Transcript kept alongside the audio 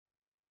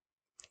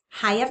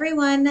Hi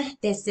everyone,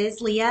 this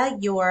is Leah,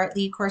 your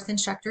lead course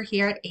instructor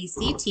here at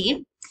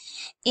ACT,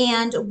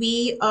 and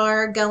we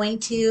are going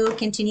to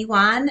continue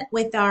on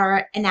with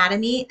our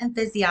anatomy and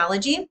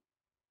physiology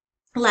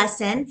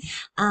lesson.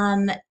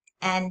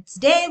 And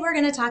today we're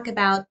going to talk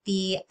about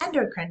the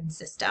endocrine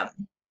system.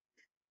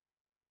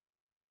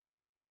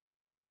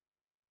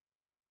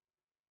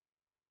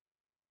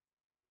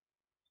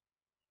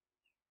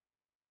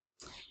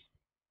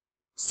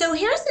 So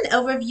here's an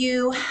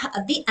overview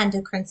of the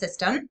endocrine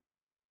system.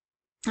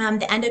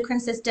 The endocrine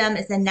system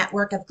is a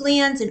network of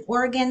glands and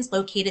organs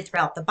located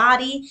throughout the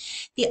body.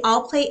 They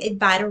all play a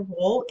vital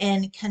role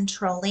in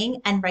controlling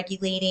and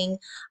regulating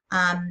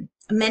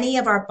many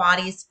of our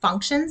body's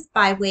functions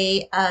by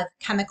way of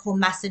chemical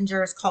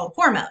messengers called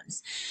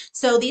hormones.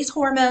 So these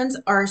hormones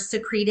are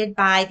secreted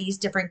by these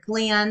different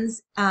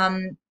glands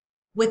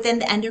within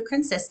the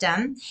endocrine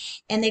system,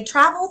 and they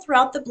travel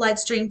throughout the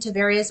bloodstream to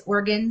various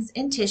organs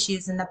and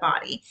tissues in the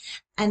body.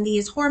 And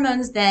these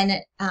hormones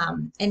then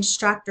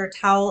instruct or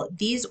tell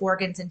these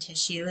organs and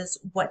tissues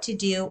what to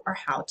do or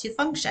how to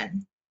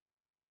function.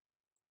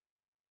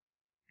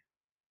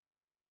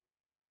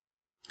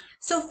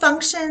 So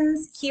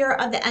functions here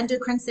of the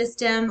endocrine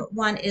system,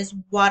 one is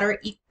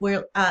water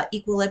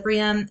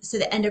equilibrium. So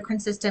the endocrine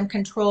system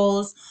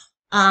controls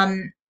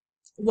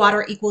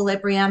water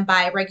equilibrium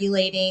by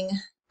regulating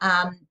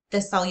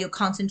the cellular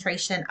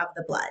concentration of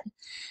the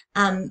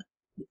blood.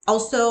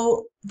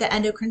 Also, the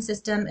endocrine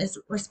system is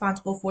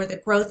responsible for the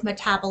growth,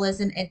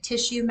 metabolism, and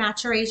tissue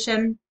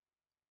maturation.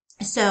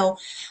 So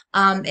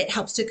it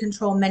helps to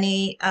control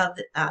many of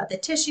the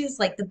tissues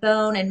like the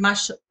bone and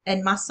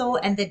muscle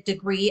and the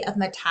degree of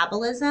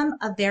metabolism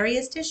of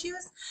various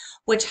tissues,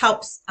 which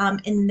helps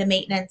in the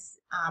maintenance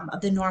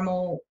of a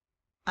normal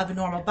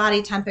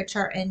body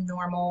temperature and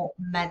normal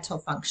mental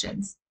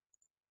functions.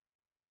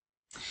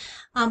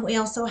 We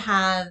also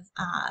have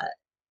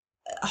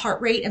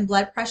heart rate and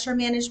blood pressure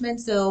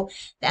management. So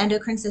the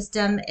endocrine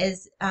system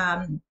is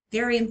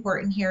very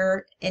important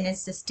here in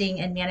assisting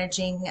and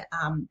managing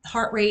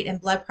heart rate and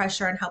blood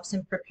pressure, and helps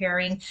in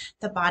preparing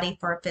the body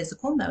for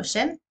physical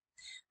motion.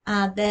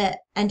 The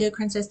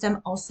endocrine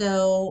system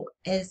also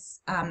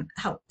is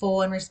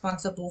helpful and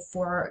responsible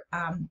for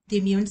the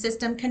immune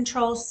system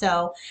control,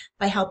 so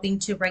by helping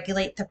to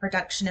regulate the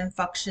production and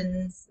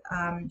functions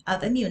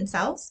of immune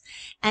cells.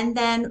 And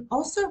then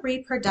also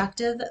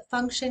reproductive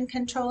function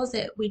controls.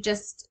 We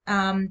just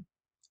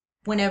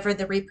went over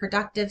the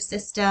reproductive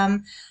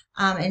system,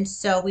 and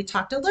so we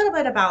talked a little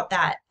bit about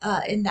that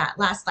in that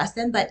last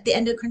lesson, but the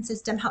endocrine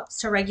system helps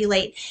to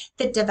regulate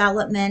the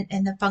development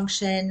and the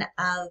function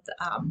of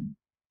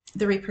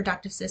the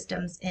reproductive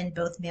systems in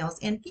both males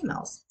and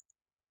females.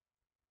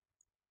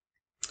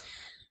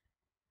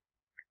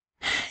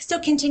 So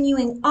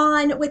continuing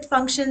on with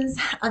functions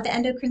of the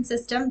endocrine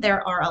system,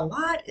 there are a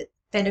lot.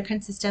 The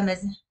endocrine system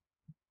is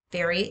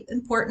very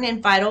important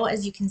and vital,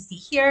 as you can see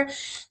here.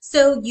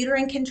 So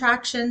uterine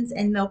contractions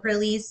and milk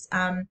release,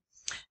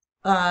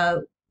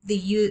 the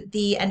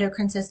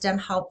endocrine system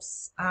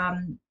helps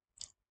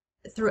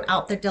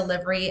throughout the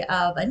delivery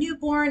of a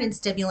newborn and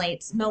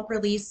stimulates milk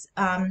release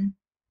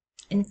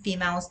in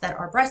females that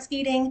are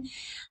breastfeeding.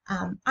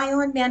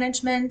 Ion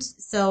management,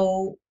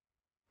 so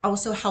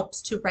also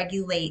helps to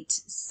regulate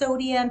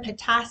sodium,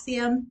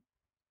 potassium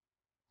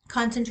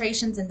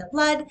concentrations in the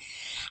blood.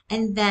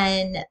 And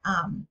then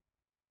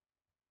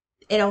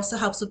it also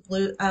helps with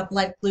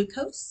blood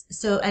glucose.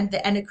 So, and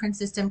the endocrine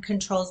system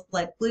controls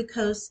blood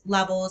glucose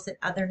levels and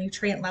other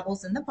nutrient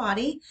levels in the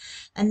body.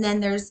 And then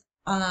there's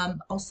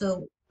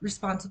also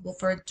responsible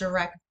for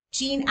direct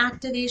gene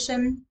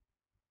activation,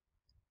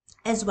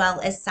 as well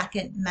as a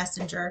second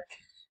messenger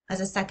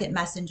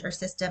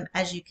system,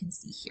 as you can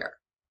see here.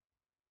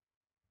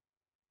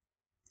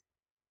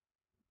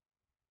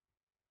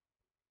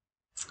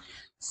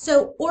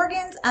 So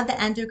organs of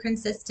the endocrine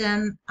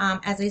system,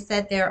 as I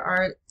said, there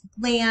are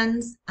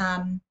glands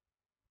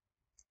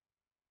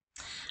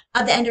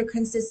of the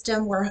endocrine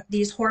system where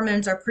these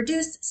hormones are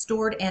produced,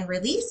 stored, and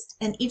released.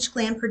 And each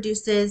gland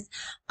produces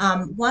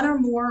one or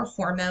more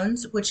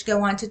hormones, which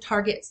go on to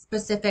target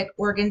specific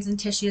organs and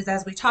tissues,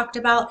 as we talked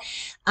about.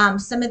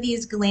 Some of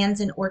these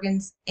glands and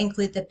organs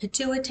include the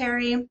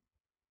pituitary,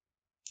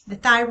 the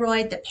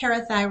thyroid, the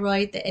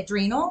parathyroid, the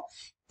adrenal,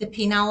 the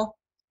pineal,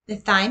 the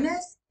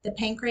thymus, the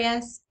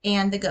pancreas,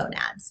 and the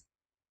gonads.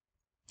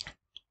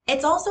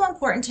 It's also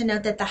important to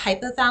note that the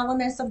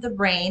hypothalamus of the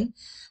brain,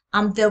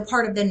 though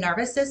part of the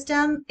nervous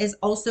system, is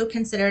also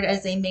considered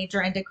as a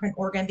major endocrine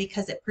organ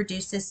because it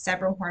produces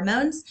several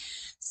hormones.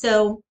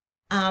 So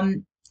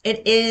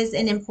it is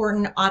an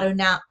important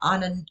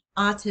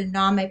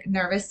autonomic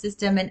nervous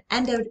system and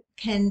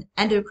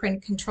endocrine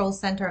control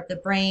center of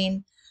the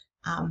brain.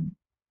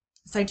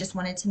 So I just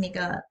wanted to make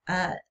a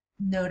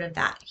note of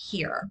that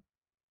here.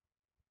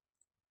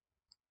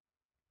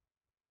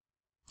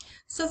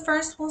 So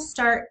first we'll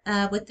start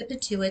with the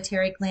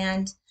pituitary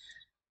gland.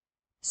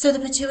 So the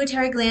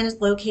pituitary gland is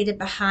located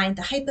behind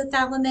the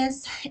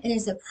hypothalamus. It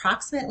is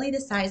approximately the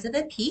size of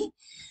a pea.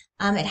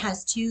 It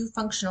has two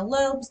functional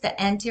lobes, the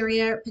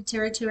anterior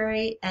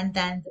pituitary and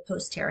then the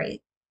posterior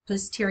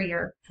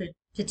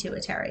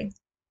pituitary.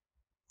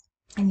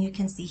 And you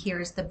can see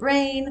here's the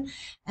brain,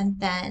 and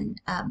then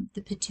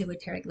the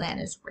pituitary gland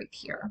is right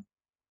here.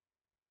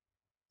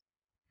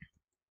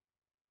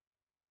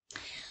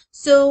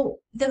 So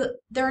there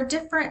are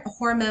different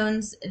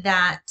hormones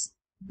that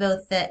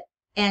both the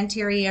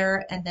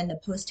anterior and then the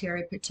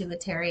posterior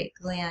pituitary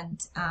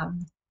gland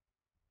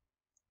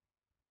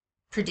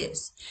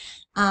produce.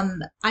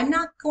 I'm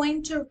not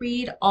going to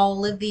read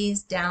all of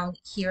these down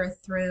here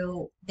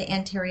through the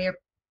anterior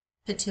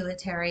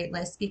pituitary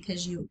list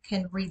because you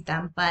can read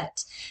them,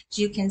 but as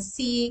you can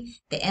see,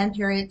 the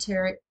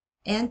anterior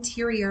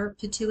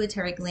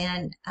pituitary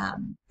gland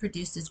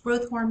produces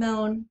growth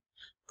hormone,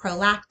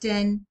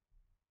 prolactin,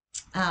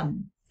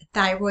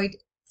 thyroid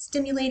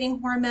stimulating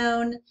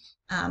hormone,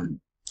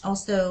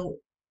 also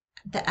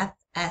the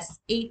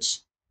FSH,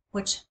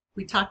 which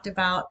we talked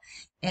about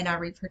in our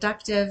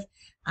reproductive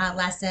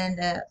lesson,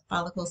 the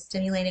follicle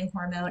stimulating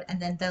hormone,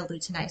 and then the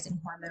luteinizing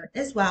hormone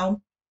as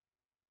well.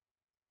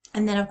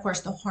 And then, of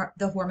course,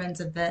 the hormones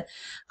of the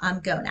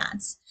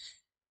gonads.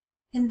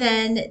 And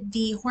then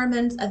the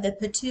hormones of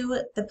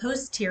the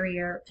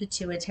posterior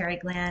pituitary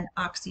gland,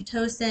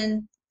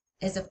 oxytocin,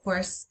 is, of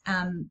course,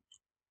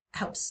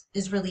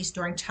 is released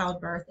during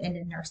childbirth and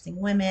in nursing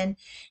women.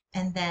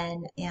 And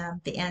then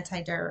the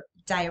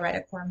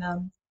antidiuretic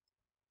hormone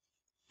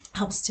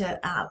helps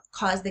to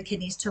cause the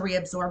kidneys to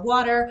reabsorb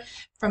water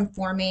from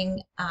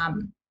forming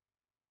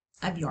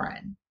of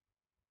urine.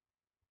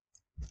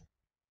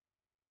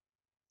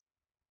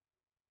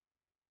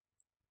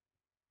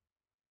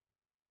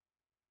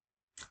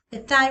 The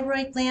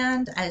thyroid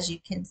gland, as you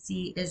can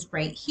see, is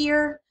right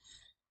here.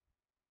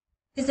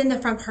 Is in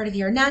the front part of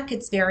your neck.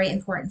 It's very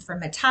important for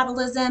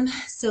metabolism.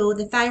 So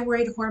the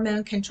thyroid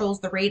hormone controls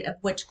the rate of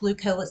which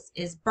glucose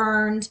is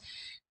burned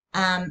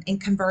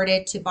and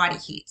converted to body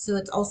heat. So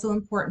it's also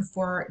important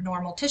for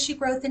normal tissue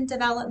growth and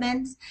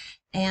development.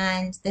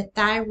 And the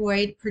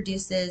thyroid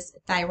produces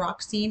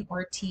thyroxine,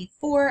 or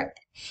T4,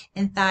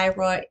 and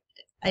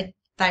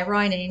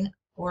thyroidine,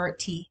 or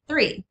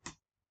T3.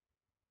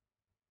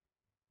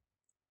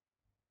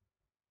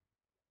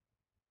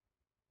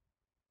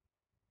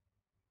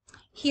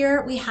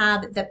 Here we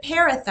have the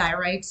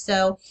parathyroid.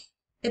 So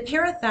the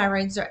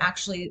parathyroids are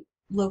actually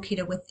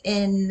located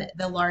within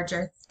the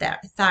larger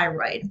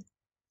thyroid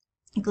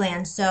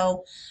gland.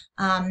 So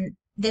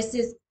this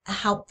is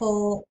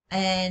helpful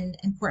and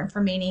important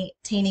for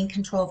maintaining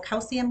control of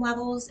calcium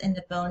levels in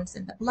the bones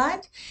and the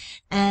blood.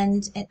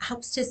 And it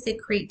helps to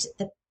secrete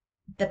the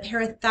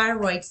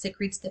parathyroid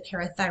secretes the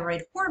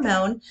parathyroid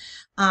hormone,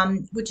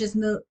 which is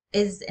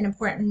an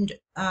important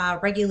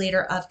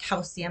regulator of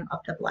calcium of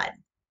the blood.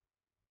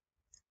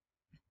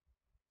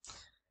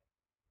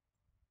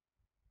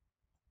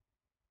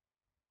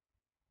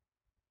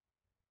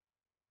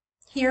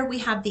 Here we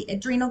have the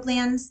adrenal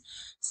glands.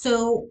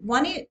 So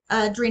one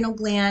adrenal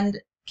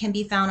gland can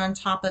be found on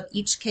top of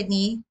each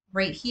kidney,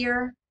 right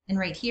here and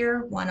right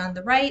here, one on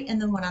the right and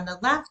then one on the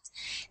left.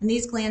 And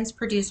these glands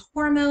produce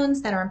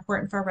hormones that are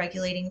important for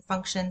regulating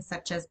functions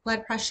such as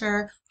blood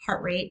pressure,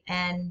 heart rate,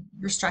 and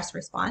your stress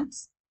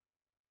response.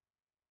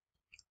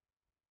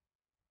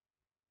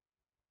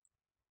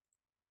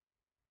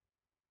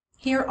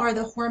 Here are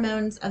the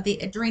hormones of the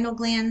adrenal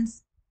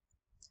glands.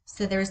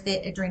 So there's the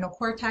adrenal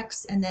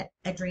cortex and the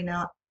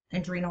adrenal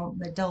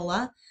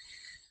medulla.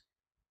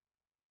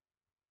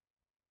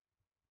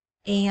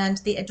 And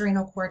the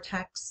adrenal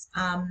cortex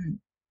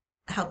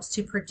helps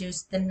to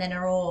produce the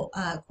mineral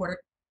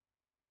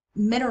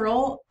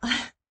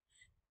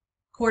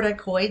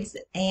corticoids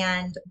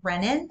and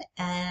renin,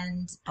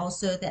 and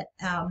also the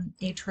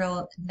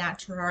atrial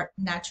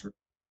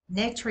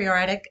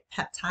natriuretic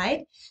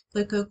peptide,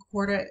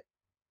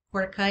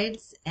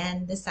 glucocorticoids,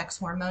 and the sex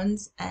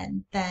hormones.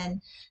 And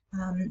then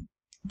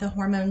the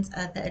hormones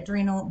of the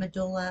adrenal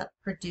medulla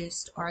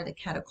produced are the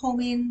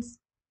catecholamines.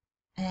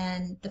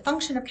 And the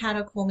function of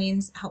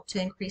catecholamines help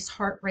to increase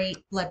heart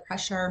rate, blood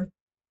pressure,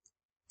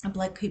 and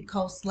blood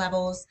glucose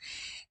levels,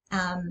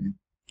 and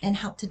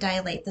help to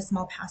dilate the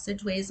small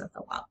passageways of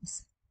the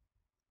lungs.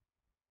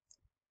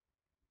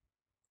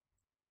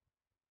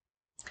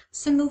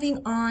 So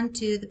moving on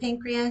to the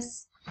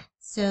pancreas.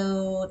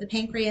 So the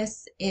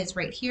pancreas is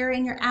right here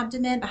in your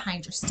abdomen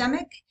behind your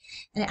stomach,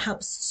 and it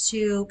helps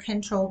to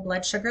control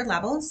blood sugar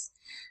levels.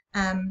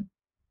 The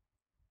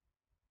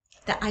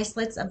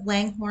islets of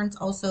Langhorne's,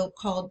 also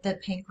called the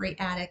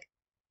pancreatic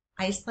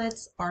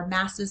islets, are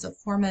masses of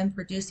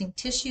hormone-producing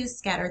tissues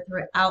scattered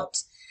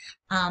throughout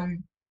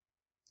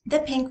the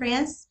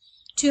pancreas.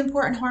 Two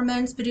important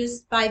hormones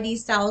produced by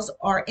these cells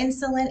are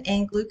insulin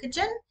and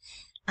glucagon.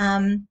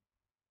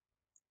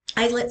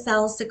 Islet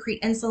cells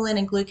secrete insulin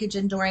and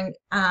glucagon during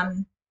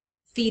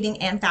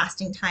feeding and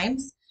fasting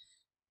times.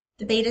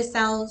 The beta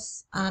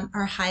cells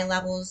are high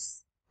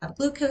levels of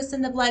glucose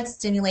in the blood,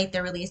 stimulate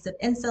the release of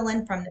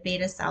insulin from the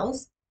beta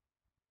cells.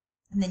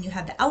 And then you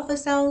have the alpha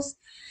cells,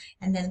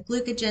 and then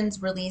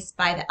glucagon's released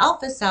by the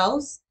alpha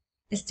cells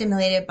is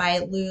stimulated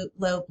by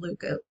low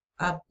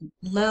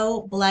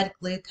low blood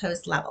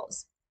glucose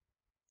levels.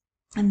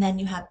 And then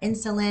you have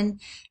insulin,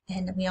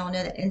 and we all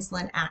know that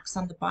insulin acts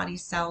on the body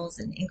cells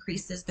and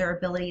increases their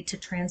ability to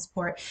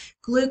transport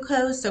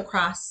glucose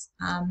across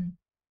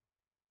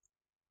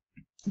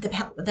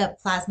the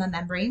plasma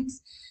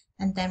membranes.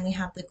 And then we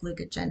have the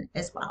glucagon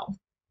as well.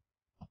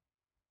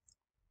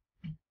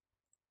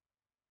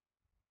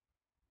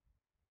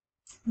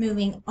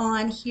 Moving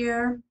on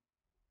here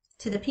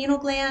to the pineal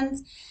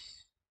glands.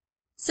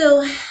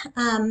 So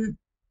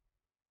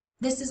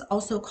this is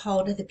also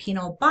called the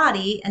pineal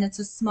body, and it's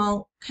a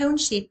small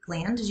cone-shaped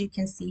gland. As you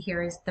can see,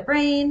 here is the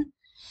brain,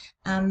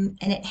 and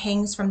it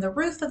hangs from the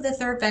roof of the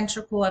third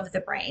ventricle of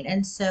the brain.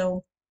 And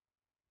so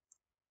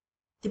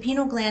the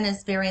pineal gland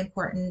is very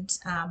important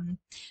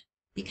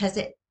because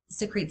it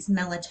secretes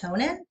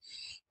melatonin,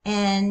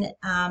 and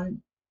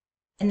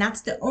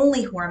that's the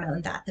only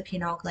hormone that the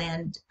pineal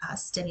gland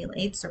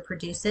stimulates or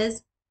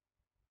produces.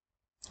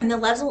 And the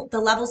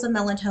levels of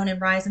melatonin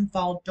rise and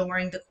fall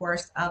during the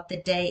course of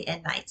the day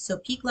and night. So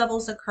peak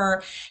levels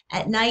occur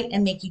at night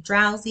and make you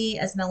drowsy,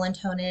 as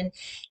melatonin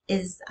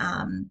is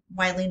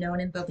widely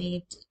known and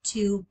believed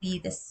to be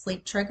the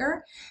sleep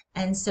trigger.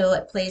 And so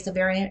it plays a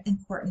very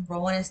important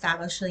role in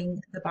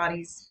establishing the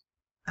body's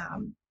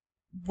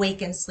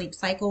wake and sleep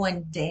cycle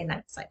and day and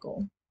night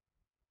cycle.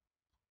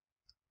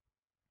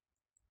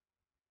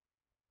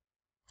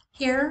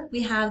 Here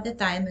we have the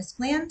thymus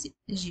gland.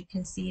 As you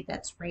can see,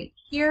 that's right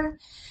here.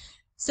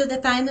 So the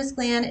thymus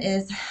gland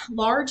is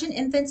large in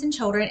infants and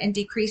children and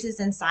decreases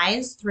in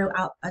size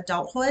throughout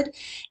adulthood.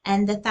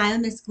 And the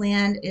thymus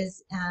gland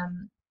is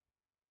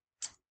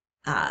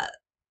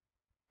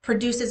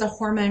produces a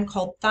hormone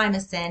called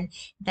thymosin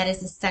that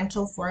is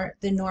essential for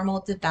the normal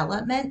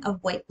development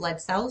of white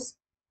blood cells,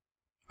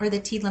 or the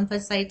T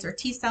lymphocytes or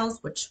T cells,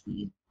 which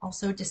we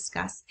also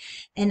discuss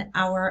in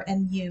our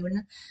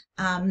immune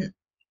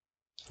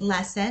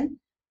lesson.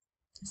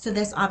 So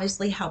this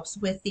obviously helps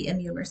with the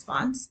immune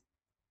response.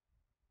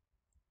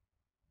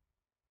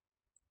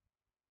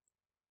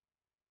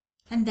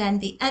 And then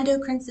the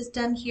endocrine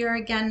system here,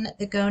 again,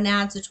 the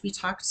gonads, which we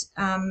talked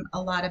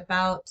a lot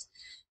about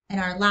in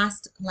our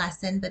last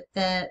lesson, but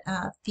the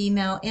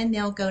female and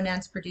male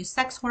gonads produce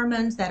sex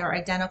hormones that are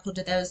identical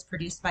to those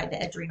produced by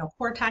the adrenal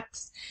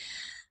cortex.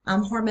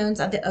 Hormones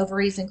of the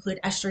ovaries include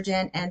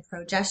estrogen and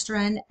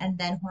progesterone, and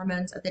then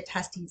hormones of the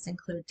testes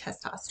include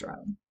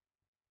testosterone.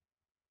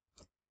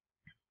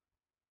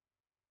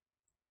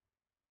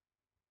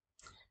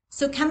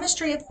 So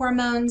chemistry of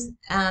hormones.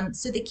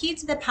 So the key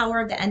to the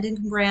power of the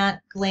endocrine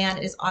gland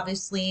is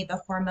obviously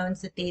the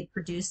hormones that they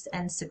produce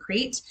and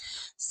secrete.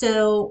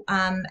 So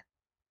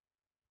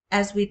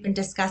as we've been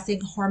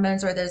discussing,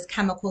 hormones are those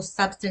chemical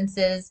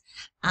substances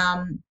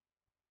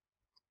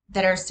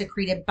that are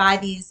secreted by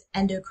these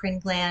endocrine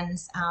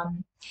glands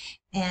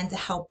and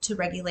help to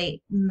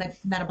regulate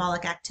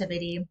metabolic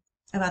activity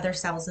of other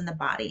cells in the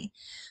body.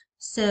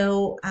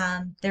 So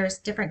there's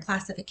different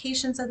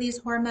classifications of these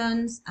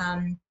hormones.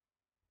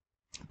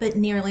 But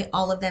nearly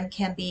all of them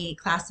can be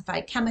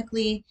classified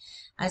chemically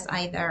as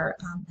either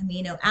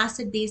amino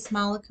acid-based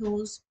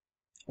molecules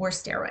or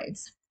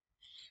steroids.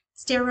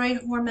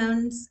 Steroid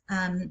hormones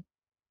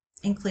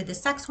include the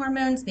sex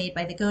hormones made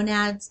by the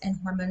gonads and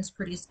hormones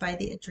produced by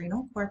the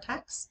adrenal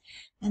cortex.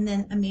 And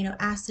then amino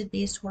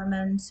acid-based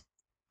hormones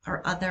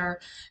are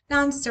other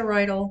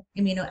non-steroidal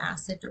amino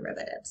acid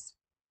derivatives.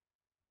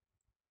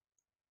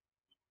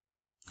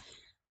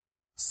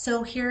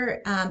 So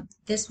here,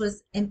 this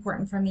was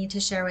important for me to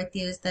share with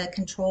you, is the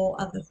control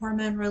of the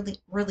hormone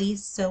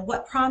release. So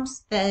what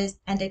prompts the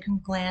endocrine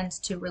glands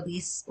to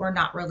release or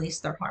not release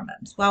their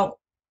hormones? Well,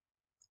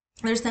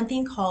 there's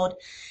something called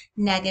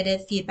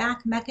negative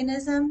feedback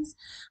mechanisms,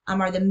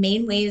 are the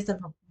main ways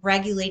of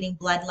regulating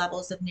blood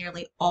levels of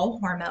nearly all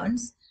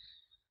hormones.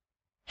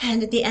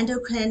 And the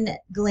endocrine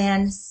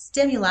gland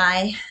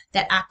stimuli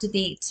that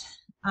activate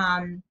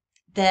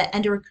the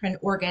endocrine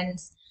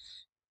organs,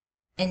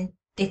 and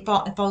it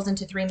falls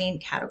into three main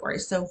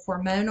categories. So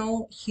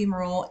hormonal,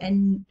 humoral,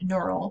 and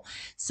neural.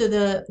 So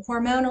the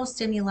hormonal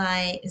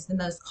stimuli is the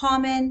most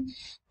common,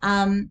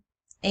 and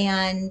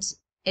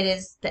it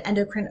is the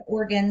endocrine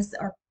organs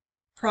are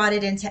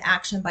prodded into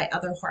action by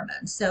other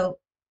hormones. So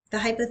the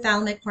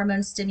hypothalamic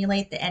hormones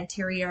stimulate the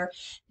anterior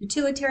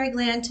pituitary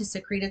gland to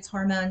secrete its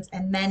hormones,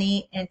 and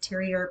many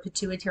anterior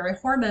pituitary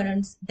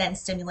hormones then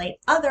stimulate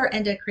other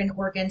endocrine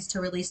organs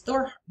to release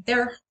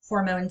their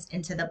hormones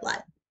into the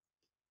blood.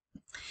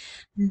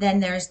 Then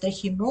there's the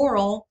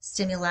humoral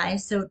stimuli,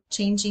 so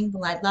changing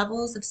blood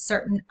levels of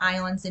certain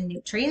ions and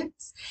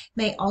nutrients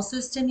may also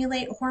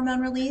stimulate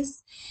hormone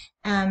release.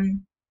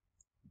 And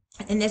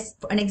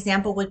an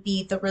example would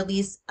be the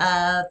release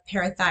of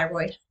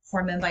parathyroid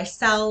hormone by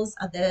cells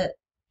of the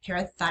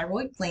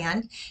parathyroid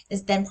gland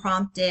is then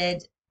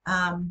prompted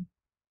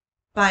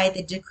by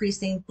the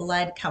decreasing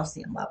blood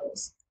calcium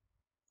levels.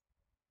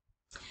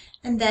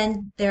 And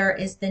then there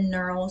is the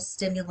neural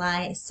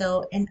stimuli.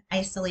 So in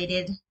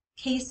isolated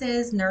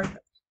cases, nerve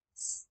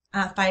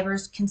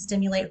fibers can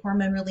stimulate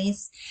hormone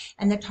release,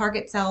 and the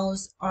target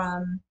cells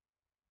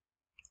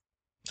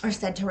are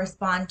said to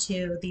respond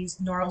to these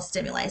neural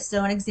stimuli.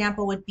 So an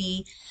example would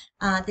be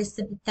the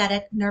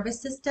sympathetic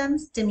nervous system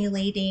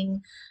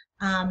stimulating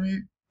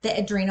the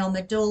adrenal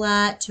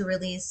medulla to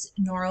release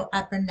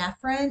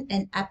norepinephrine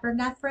and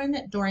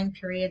epinephrine during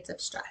periods of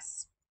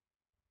stress.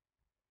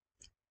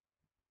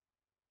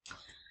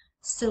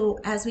 So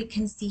as we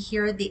can see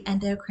here, the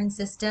endocrine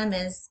system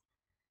is,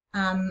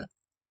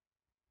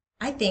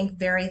 I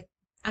think,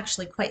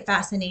 actually quite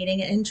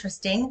fascinating and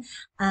interesting,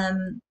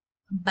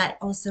 but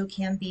also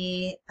can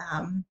be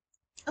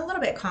a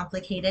little bit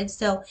complicated.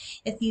 So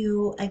if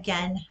you,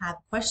 again, have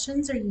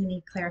questions or you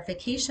need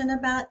clarification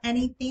about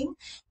anything,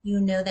 you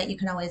know that you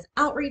can always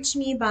outreach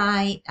me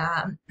by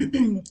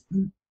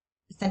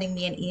sending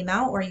me an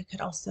email, or you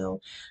could also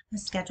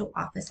schedule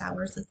office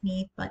hours with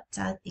me. But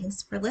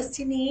thanks for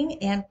listening,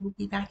 and we'll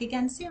be back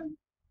again soon.